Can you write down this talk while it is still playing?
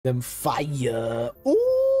Them fire. Ooh.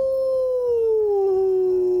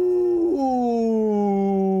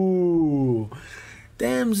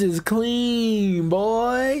 Them's is clean,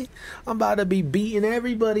 boy. I'm about to be beating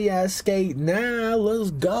everybody at skate now. Let's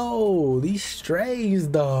go. These strays,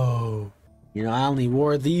 though. You know, I only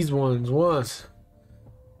wore these ones once.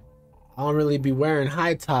 I don't really be wearing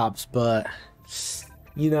high tops, but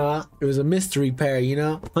you know, it was a mystery pair, you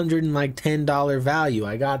know, $110 value.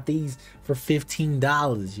 I got these for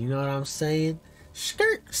 $15. You know what I'm saying?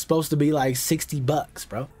 Skirt. Supposed to be like $60,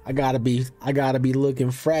 bro. I gotta be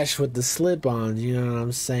looking fresh with the slip-ons. You know what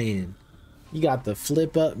I'm saying? You got the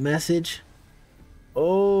flip up message.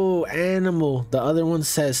 Oh, animal. The other one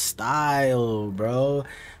says style, bro.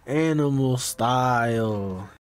 Animal style.